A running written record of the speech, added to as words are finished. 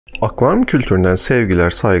Akvaryum kültüründen sevgiler,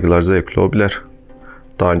 saygılar, zevkli hobiler.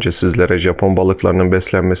 Daha önce sizlere Japon balıklarının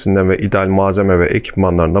beslenmesinden ve ideal malzeme ve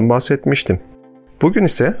ekipmanlarından bahsetmiştim. Bugün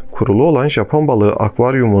ise kurulu olan Japon balığı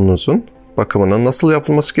akvaryumunuzun bakımının nasıl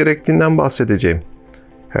yapılması gerektiğinden bahsedeceğim.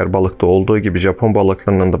 Her balıkta olduğu gibi Japon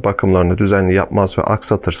balıklarının da bakımlarını düzenli yapmaz ve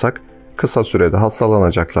aksatırsak kısa sürede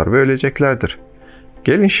hastalanacaklar ve öleceklerdir.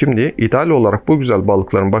 Gelin şimdi ideal olarak bu güzel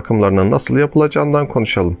balıkların bakımlarının nasıl yapılacağından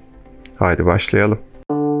konuşalım. Haydi başlayalım.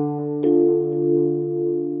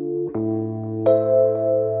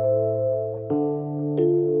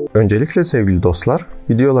 Öncelikle sevgili dostlar,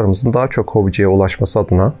 videolarımızın daha çok hobiciye ulaşması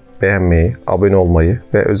adına beğenmeyi, abone olmayı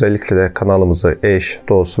ve özellikle de kanalımızı eş,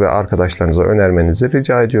 dost ve arkadaşlarınıza önermenizi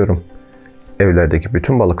rica ediyorum. Evlerdeki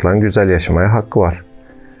bütün balıkların güzel yaşamaya hakkı var.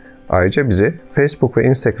 Ayrıca bizi Facebook ve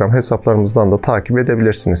Instagram hesaplarımızdan da takip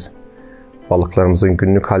edebilirsiniz. Balıklarımızın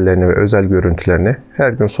günlük hallerini ve özel görüntülerini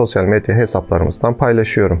her gün sosyal medya hesaplarımızdan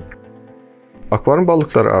paylaşıyorum. Akvaryum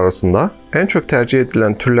balıkları arasında en çok tercih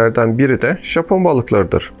edilen türlerden biri de Japon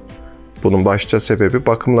balıklarıdır. Bunun başlıca sebebi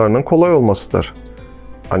bakımlarının kolay olmasıdır.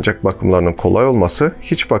 Ancak bakımlarının kolay olması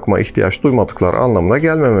hiç bakıma ihtiyaç duymadıkları anlamına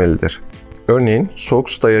gelmemelidir. Örneğin soğuk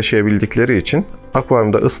suda yaşayabildikleri için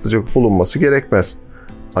akvaryumda ısıtıcı bulunması gerekmez.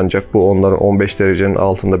 Ancak bu onların 15 derecenin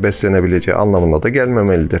altında beslenebileceği anlamına da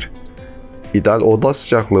gelmemelidir. İdeal oda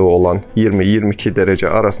sıcaklığı olan 20-22 derece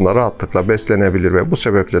arasında rahatlıkla beslenebilir ve bu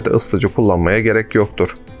sebeple de ısıtıcı kullanmaya gerek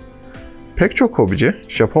yoktur. Pek çok hobici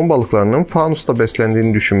Japon balıklarının fanusta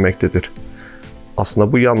beslendiğini düşünmektedir.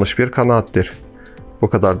 Aslında bu yanlış bir kanaattir. Bu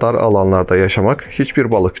kadar dar alanlarda yaşamak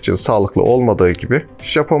hiçbir balık için sağlıklı olmadığı gibi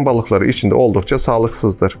Japon balıkları için de oldukça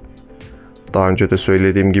sağlıksızdır. Daha önce de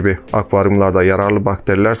söylediğim gibi akvaryumlarda yararlı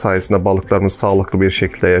bakteriler sayesinde balıklarımız sağlıklı bir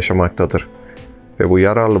şekilde yaşamaktadır. Ve bu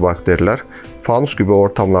yararlı bakteriler fanus gibi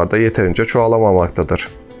ortamlarda yeterince çoğalamamaktadır.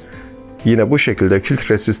 Yine bu şekilde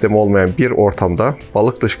filtre sistemi olmayan bir ortamda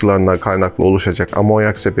balık dışkılarından kaynaklı oluşacak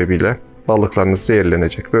amonyak sebebiyle balıklarınız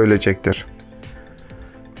zehirlenecek ve ölecektir.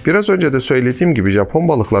 Biraz önce de söylediğim gibi Japon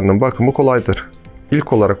balıklarının bakımı kolaydır.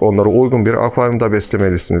 İlk olarak onları uygun bir akvaryumda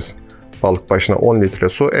beslemelisiniz. Balık başına 10 litre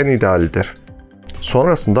su en idealidir.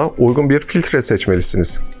 Sonrasında uygun bir filtre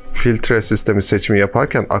seçmelisiniz. Filtre sistemi seçimi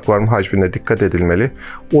yaparken akvaryum hacmine dikkat edilmeli,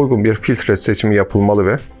 uygun bir filtre seçimi yapılmalı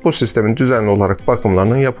ve bu sistemin düzenli olarak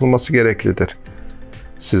bakımlarının yapılması gereklidir.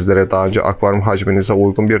 Sizlere daha önce akvaryum hacminize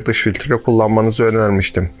uygun bir dış filtre kullanmanızı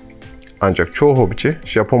önermiştim. Ancak çoğu hobici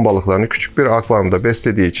Japon balıklarını küçük bir akvaryumda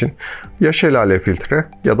beslediği için ya şelale filtre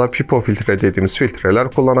ya da pipo filtre dediğimiz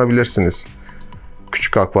filtreler kullanabilirsiniz.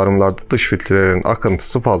 Küçük akvaryumlarda dış filtrelerin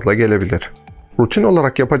akıntısı fazla gelebilir. Rutin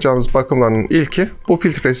olarak yapacağınız bakımların ilki bu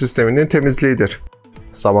filtre sisteminin temizliğidir.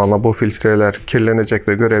 Zamanla bu filtreler kirlenecek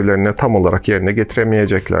ve görevlerini tam olarak yerine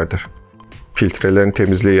getiremeyeceklerdir. Filtrelerin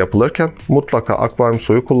temizliği yapılırken mutlaka akvaryum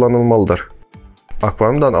suyu kullanılmalıdır.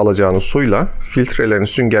 Akvaryumdan alacağınız suyla filtrelerin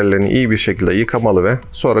süngerlerini iyi bir şekilde yıkamalı ve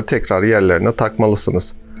sonra tekrar yerlerine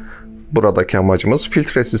takmalısınız. Buradaki amacımız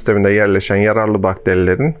filtre sisteminde yerleşen yararlı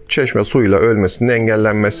bakterilerin çeşme suyuyla ölmesinin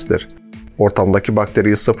engellenmesidir. Ortamdaki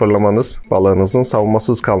bakteriyi sıfırlamanız balığınızın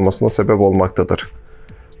savunmasız kalmasına sebep olmaktadır.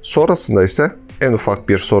 Sonrasında ise en ufak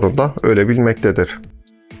bir sorunda ölebilmektedir.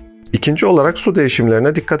 İkinci olarak su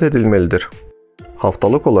değişimlerine dikkat edilmelidir.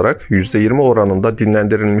 Haftalık olarak %20 oranında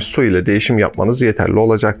dinlendirilmiş su ile değişim yapmanız yeterli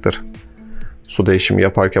olacaktır. Su değişimi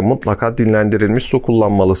yaparken mutlaka dinlendirilmiş su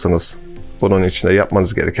kullanmalısınız. Bunun için de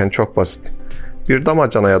yapmanız gereken çok basit. Bir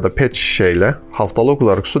damacana ya da pet şişeyle haftalık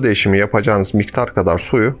olarak su değişimi yapacağınız miktar kadar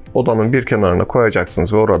suyu odanın bir kenarına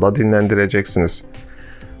koyacaksınız ve orada dinlendireceksiniz.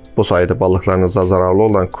 Bu sayede balıklarınıza zararlı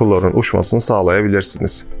olan klorun uçmasını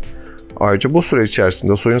sağlayabilirsiniz. Ayrıca bu süre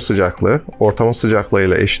içerisinde suyun sıcaklığı ortamın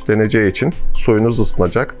sıcaklığıyla eşitleneceği için suyunuz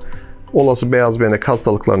ısınacak, olası beyaz benek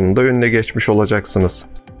hastalıklarının da önüne geçmiş olacaksınız.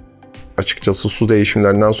 Açıkçası su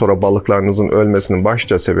değişimlerinden sonra balıklarınızın ölmesinin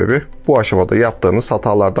başlıca sebebi bu aşamada yaptığınız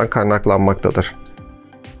hatalardan kaynaklanmaktadır.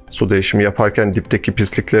 Su değişimi yaparken dipteki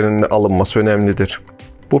pisliklerin alınması önemlidir.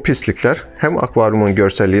 Bu pislikler hem akvaryumun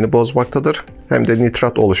görselliğini bozmaktadır hem de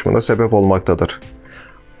nitrat oluşumuna sebep olmaktadır.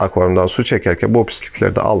 Akvaryumdan su çekerken bu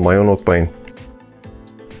pislikleri de almayı unutmayın.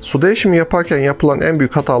 Su değişimi yaparken yapılan en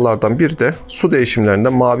büyük hatalardan biri de su değişimlerinde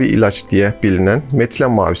mavi ilaç diye bilinen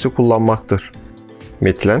metilen mavisi kullanmaktır.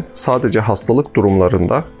 Metilen sadece hastalık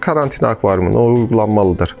durumlarında karantina akvaryumuna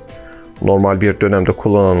uygulanmalıdır. Normal bir dönemde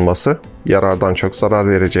kullanılması yarardan çok zarar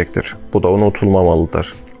verecektir. Bu da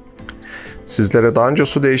unutulmamalıdır. Sizlere daha önce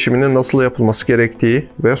su değişiminin nasıl yapılması gerektiği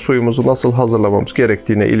ve suyumuzu nasıl hazırlamamız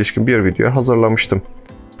gerektiğine ilişkin bir video hazırlamıştım.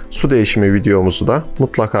 Su değişimi videomuzu da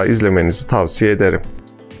mutlaka izlemenizi tavsiye ederim.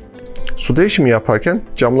 Su değişimi yaparken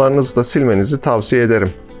camlarınızı da silmenizi tavsiye ederim.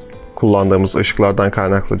 kullandığımız ışıklardan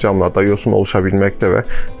kaynaklı camlarda yosun oluşabilmekte ve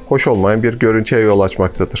hoş olmayan bir görüntüye yol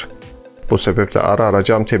açmaktadır. Bu sebeple ara ara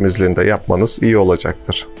cam temizliğini de yapmanız iyi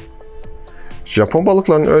olacaktır. Japon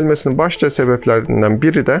balıklarının ölmesinin başlıca sebeplerinden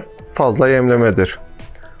biri de fazla yemlemedir.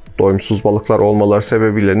 Doyumsuz balıklar olmaları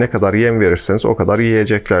sebebiyle ne kadar yem verirseniz o kadar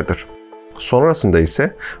yiyeceklerdir. Sonrasında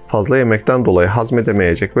ise fazla yemekten dolayı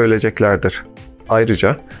hazmedemeyecek ve öleceklerdir.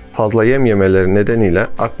 Ayrıca fazla yem yemeleri nedeniyle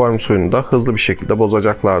akvaryum suyunu da hızlı bir şekilde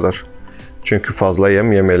bozacaklardır. Çünkü fazla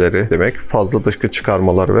yem yemeleri demek fazla dışkı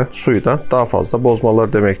çıkarmaları ve suyu da daha fazla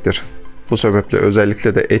bozmaları demektir. Bu sebeple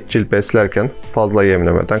özellikle de etçil beslerken fazla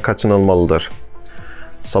yemlemeden kaçınılmalıdır.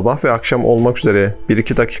 Sabah ve akşam olmak üzere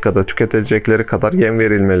 1-2 dakikada tüketecekleri kadar yem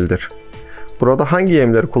verilmelidir. Burada hangi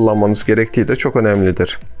yemleri kullanmanız gerektiği de çok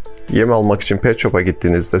önemlidir. Yem almak için pet shop'a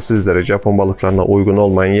gittiğinizde sizlere Japon balıklarına uygun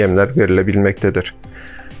olmayan yemler verilebilmektedir.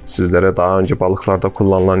 Sizlere daha önce balıklarda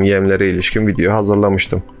kullanılan yemlere ilişkin video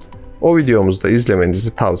hazırlamıştım. O videomuzu da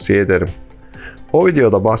izlemenizi tavsiye ederim. O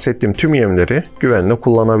videoda bahsettiğim tüm yemleri güvenle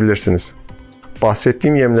kullanabilirsiniz.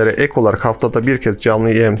 Bahsettiğim yemlere ek olarak haftada bir kez canlı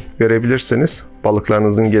yem verebilirseniz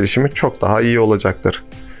balıklarınızın gelişimi çok daha iyi olacaktır.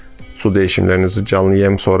 Su değişimlerinizi canlı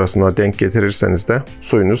yem sonrasına denk getirirseniz de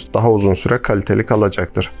suyunuz daha uzun süre kaliteli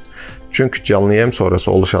kalacaktır. Çünkü canlı yem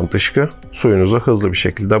sonrası oluşan dışkı suyunuzu hızlı bir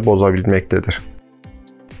şekilde bozabilmektedir.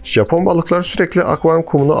 Japon balıkları sürekli akvaryum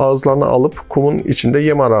kumunu ağızlarına alıp kumun içinde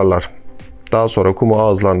yem ararlar. Daha sonra kumu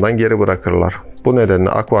ağızlarından geri bırakırlar. Bu nedenle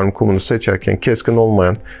akvaryum kumunu seçerken keskin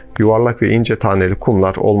olmayan, yuvarlak ve ince taneli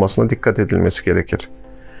kumlar olmasına dikkat edilmesi gerekir.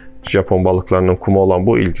 Japon balıklarının kuma olan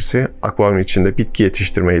bu ilgisi akvaryum içinde bitki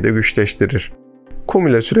yetiştirmeyi de güçleştirir. Kum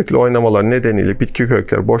ile sürekli oynamaları nedeniyle bitki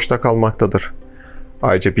kökleri boşta kalmaktadır.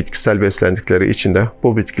 Ayrıca bitkisel beslendikleri için de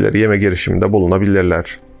bu bitkileri yeme girişiminde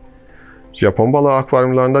bulunabilirler. Japon balığı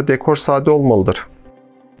akvaryumlarında dekor sade olmalıdır.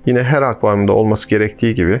 Yine her akvaryumda olması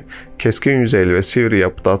gerektiği gibi keskin yüzeyli ve sivri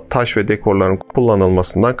yapıda taş ve dekorların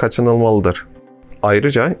kullanılmasından kaçınılmalıdır.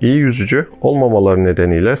 Ayrıca iyi yüzücü olmamaları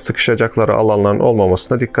nedeniyle sıkışacakları alanların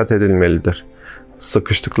olmamasına dikkat edilmelidir.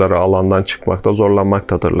 Sıkıştıkları alandan çıkmakta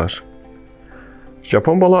zorlanmaktadırlar.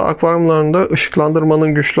 Japon balığı akvaryumlarında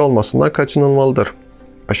ışıklandırmanın güçlü olmasından kaçınılmalıdır.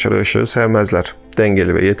 Aşırı ışığı sevmezler.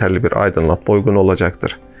 Dengeli ve yeterli bir aydınlatma uygun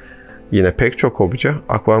olacaktır. Yine pek çok hobici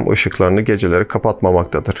akvaryum ışıklarını geceleri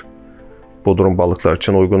kapatmamaktadır. Bu durum balıklar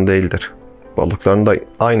için uygun değildir. Balıkların da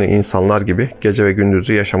aynı insanlar gibi gece ve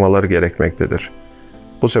gündüzü yaşamaları gerekmektedir.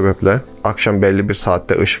 Bu sebeple akşam belli bir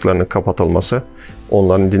saatte ışıklarının kapatılması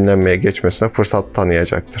onların dinlenmeye geçmesine fırsat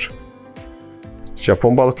tanıyacaktır.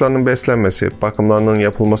 Japon balıklarının beslenmesi, bakımlarının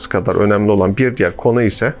yapılması kadar önemli olan bir diğer konu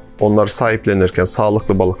ise onları sahiplenirken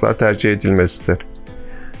sağlıklı balıklar tercih edilmesidir.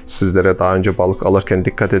 Sizlere daha önce balık alırken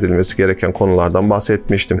dikkat edilmesi gereken konulardan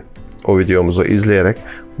bahsetmiştim. O videomuzu izleyerek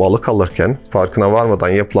balık alırken farkına varmadan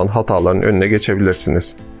yapılan hataların önüne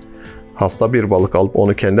geçebilirsiniz. Hasta bir balık alıp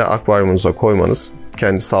onu kendi akvaryumunuza koymanız,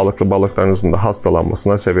 kendi sağlıklı balıklarınızın da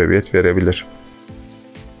hastalanmasına sebebiyet verebilir.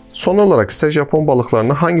 Son olarak ise Japon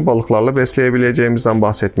balıklarını hangi balıklarla besleyebileceğimizden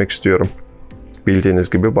bahsetmek istiyorum. Bildiğiniz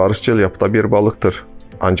gibi barışçıl yapıda bir balıktır.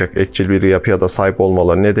 Ancak etçil bir yapıya da sahip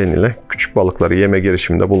olmaları nedeniyle küçük balıkları yeme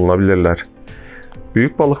girişiminde bulunabilirler.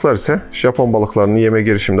 Büyük balıklar ise Japon balıklarını yeme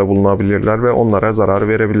girişiminde bulunabilirler ve onlara zarar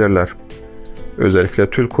verebilirler. Özellikle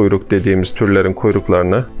tül kuyruk dediğimiz türlerin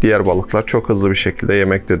kuyruklarını diğer balıklar çok hızlı bir şekilde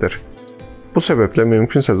yemektedir. Bu sebeple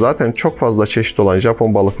mümkünse zaten çok fazla çeşit olan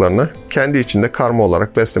Japon balıklarını kendi içinde karma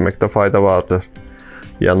olarak beslemekte fayda vardır.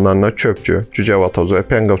 Yanlarına çöpçü, cücevatoz ve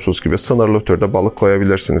pengasus gibi sınırlı türde balık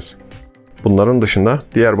koyabilirsiniz. Bunların dışında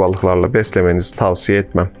diğer balıklarla beslemenizi tavsiye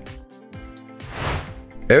etmem.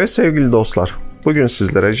 Evet sevgili dostlar, bugün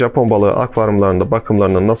sizlere Japon balığı akvaryumlarında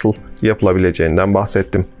bakımlarının nasıl yapılabileceğinden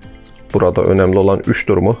bahsettim. Burada önemli olan 3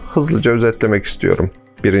 durumu hızlıca özetlemek istiyorum.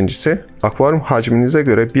 Birincisi, akvaryum hacminize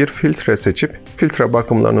göre bir filtre seçip filtre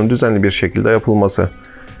bakımlarının düzenli bir şekilde yapılması.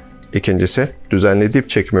 İkincisi, düzenli dip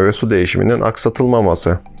çekimi ve su değişiminin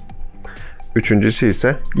aksatılmaması. Üçüncüsü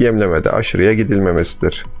ise yemlemede aşırıya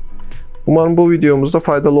gidilmemesidir. Umarım bu videomuzda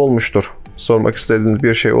faydalı olmuştur. Sormak istediğiniz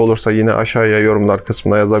bir şey olursa yine aşağıya yorumlar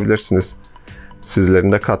kısmına yazabilirsiniz.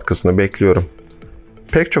 Sizlerin de katkısını bekliyorum.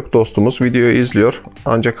 Pek çok dostumuz videoyu izliyor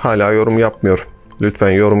ancak hala yorum yapmıyor.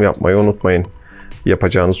 Lütfen yorum yapmayı unutmayın.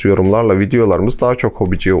 Yapacağınız yorumlarla videolarımız daha çok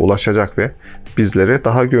hobiciye ulaşacak ve bizleri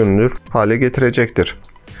daha görünür hale getirecektir.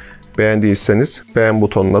 Beğendiyseniz beğen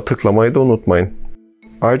butonuna tıklamayı da unutmayın.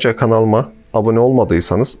 Ayrıca kanalıma abone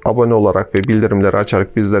olmadıysanız abone olarak ve bildirimleri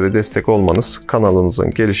açarak bizlere destek olmanız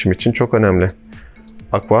kanalımızın gelişimi için çok önemli.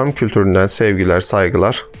 Akvaryum kültüründen sevgiler,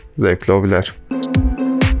 saygılar, zevkli hobiler.